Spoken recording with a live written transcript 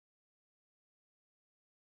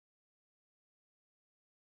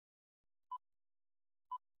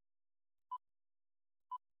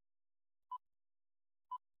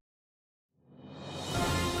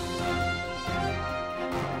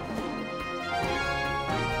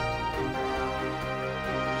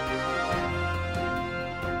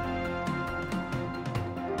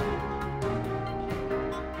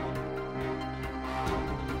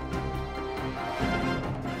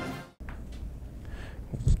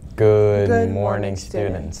Good morning,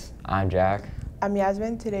 students. I'm Jack. I'm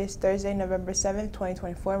Yasmin. Today is Thursday, November 7th,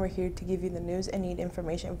 2024, and we're here to give you the news and need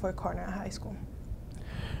information for Cornell High School.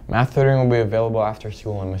 Math tutoring will be available after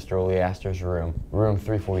school in Mr. Oleaster's room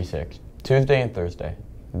 346, Tuesday and Thursday.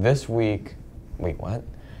 This week,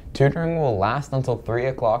 tutoring will last until 3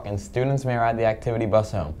 o'clock and students may ride the activity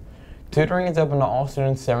bus home. Tutoring is open to all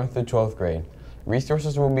students 7th to 12th grade.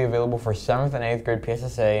 Resources will be available for 7th and 8th grade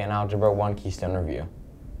PSSA and Algebra 1 Keystone Review.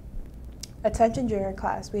 Attention junior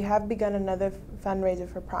class, we have begun another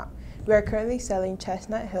fundraiser for prom. We are currently selling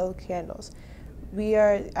Chestnut Hill candles. We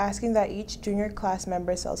are asking that each junior class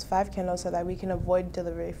member sells 5 candles so that we can avoid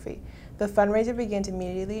delivery fee. The fundraiser begins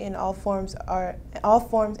immediately and all forms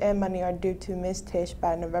and money are due to Ms. Tish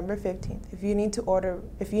by November 15th. If you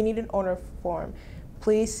need an order form,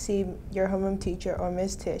 please see your homeroom teacher or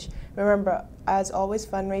Ms. Tish. Remember, as always,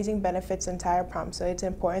 fundraising benefits the entire prom, so it's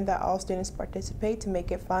important that all students participate to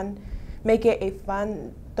make it a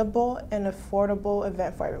fundable and affordable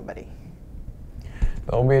event for everybody.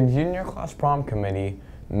 There will be a junior class prom committee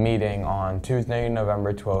meeting on Tuesday,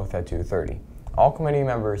 November 12th at 2:30. All committee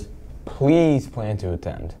members, please plan to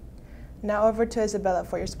attend. Now over to Isabella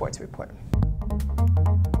for your sports report.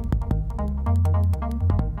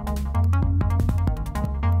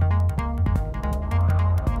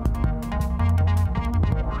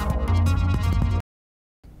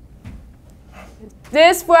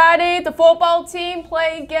 This Friday, the football team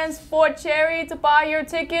play against Fort Cherry. To buy your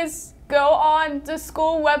tickets, go on the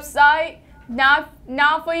school website.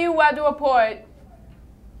 Now for your weather report.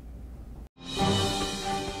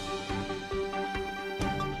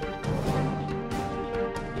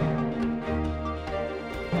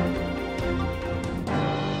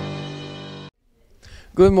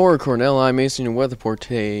 Good morning, Cornell. I'm Mason, your weather report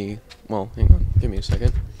today. Well, hang on, give me a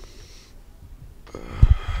second.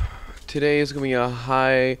 Today is going to be a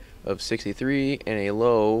high of 63 and a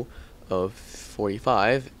low of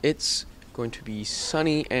 45. It's going to be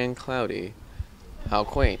sunny and cloudy. How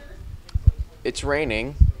quaint. It's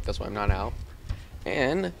raining, that's why I'm not out.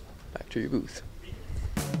 And back to your booth.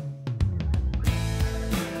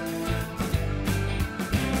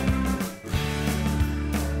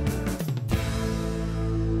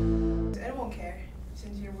 Does anyone care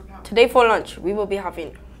since you're not? Today for lunch, we will be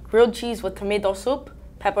having grilled cheese with tomato soup,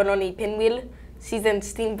 pepperoni pinwheel, seasoned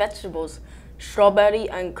steamed vegetables, strawberry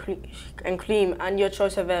and cream, and your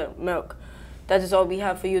choice of milk. That is all we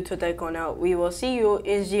have for you today, Cornell. We will see you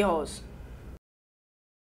in the halls.